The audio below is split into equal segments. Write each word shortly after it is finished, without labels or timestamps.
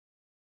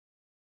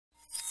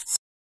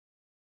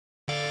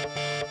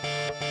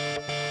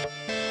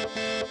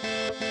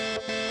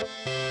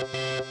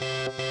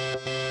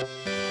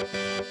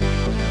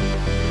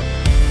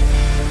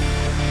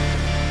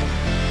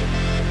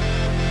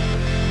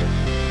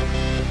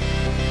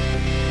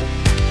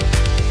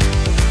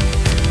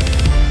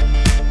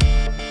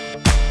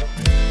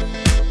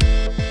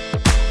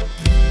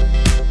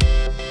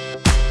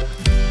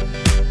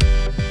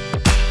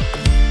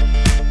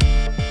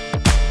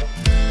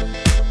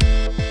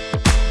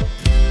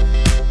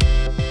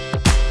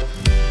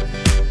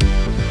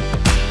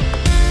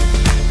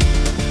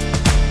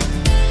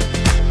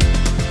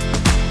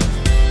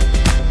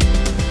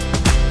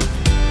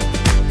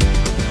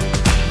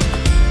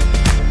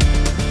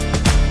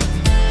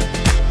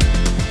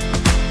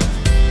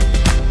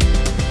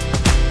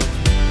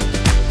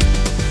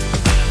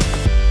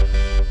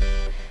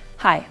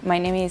Hi, my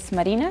name is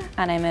Marina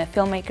and I'm a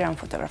filmmaker and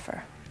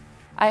photographer.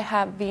 I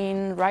have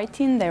been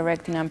writing,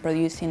 directing and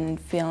producing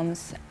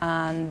films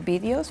and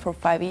videos for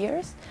 5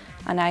 years,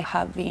 and I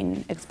have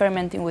been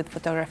experimenting with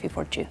photography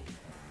for 2.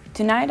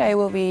 Tonight I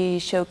will be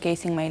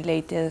showcasing my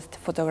latest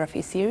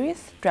photography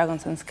series,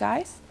 Dragons and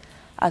Skies,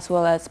 as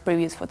well as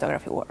previous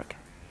photography work.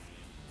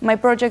 My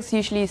projects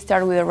usually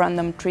start with a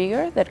random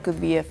trigger that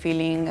could be a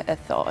feeling, a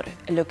thought,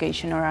 a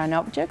location or an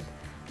object.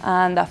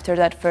 And after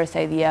that first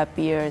idea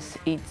appears,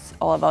 it's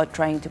all about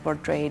trying to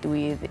portray it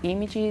with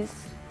images,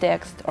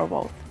 text or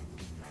both.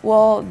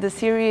 Well, the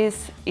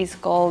series is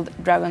called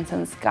Dragons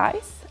and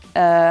Skies,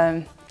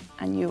 and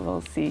you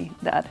will see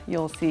that.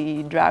 You'll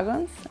see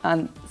dragons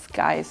and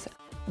skies.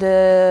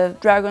 The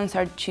dragons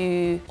are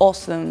 2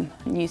 awesome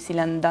New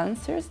Zealand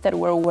dancers that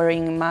were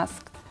wearing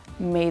masks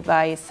made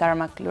by Sarah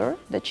McClure,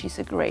 that she's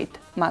a great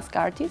mask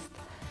artist,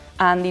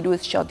 and it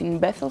was shot in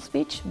Bethells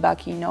Beach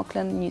back in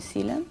Auckland, New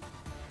Zealand.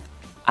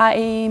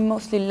 I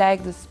mostly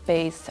like the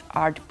space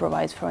art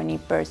provides for any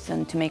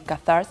person to make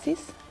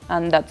catharsis,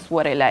 and that's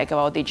what I like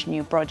about each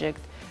new project,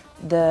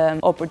 the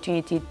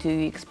opportunity to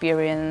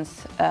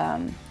experience a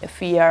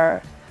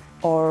fear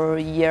or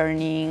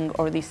yearning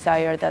or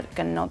desire that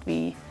cannot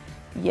be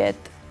yet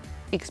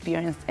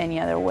experienced any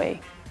other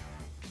way.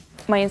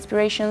 My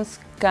inspirations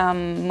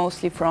come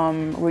mostly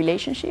from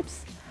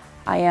relationships.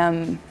 I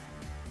am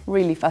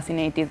really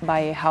fascinated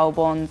by how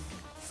bonds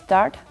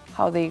start,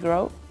 how they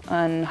grow,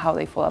 and how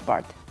they fall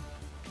apart.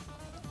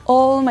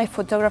 All my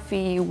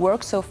photography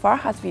work so far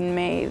has been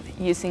made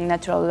using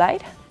natural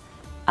light,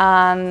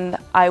 and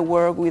I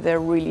work with a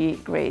really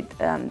great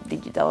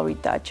digital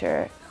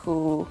retoucher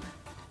who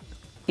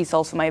is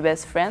also my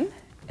best friend,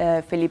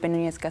 Felipe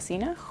Núñez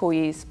Casina, who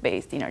is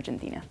based in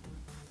Argentina.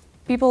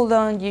 People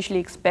don't usually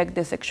expect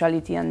the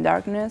sexuality and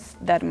darkness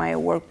that my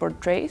work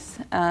portrays,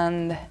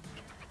 and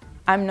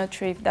I'm not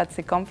sure if that's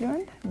a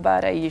compliment,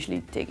 but I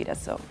usually take it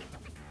as so.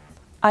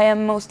 I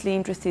am mostly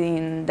interested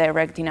in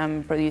directing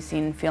and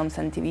producing films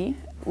and TV,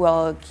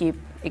 while keep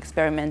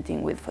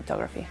experimenting with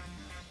photography.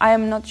 I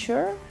am not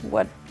sure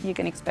what you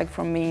can expect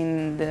from me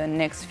in the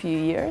next few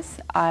years.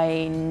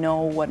 I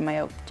know what my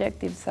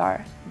objectives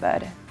are,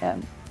 but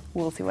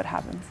we'll see what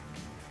happens.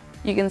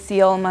 You can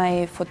see all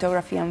my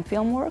photography and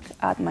film work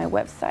at my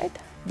website,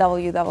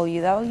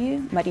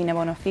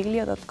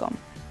 www.marinabonofiglio.com.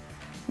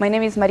 My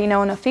name is Marina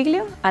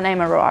Bonofiglio and I'm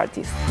a raw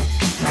artist.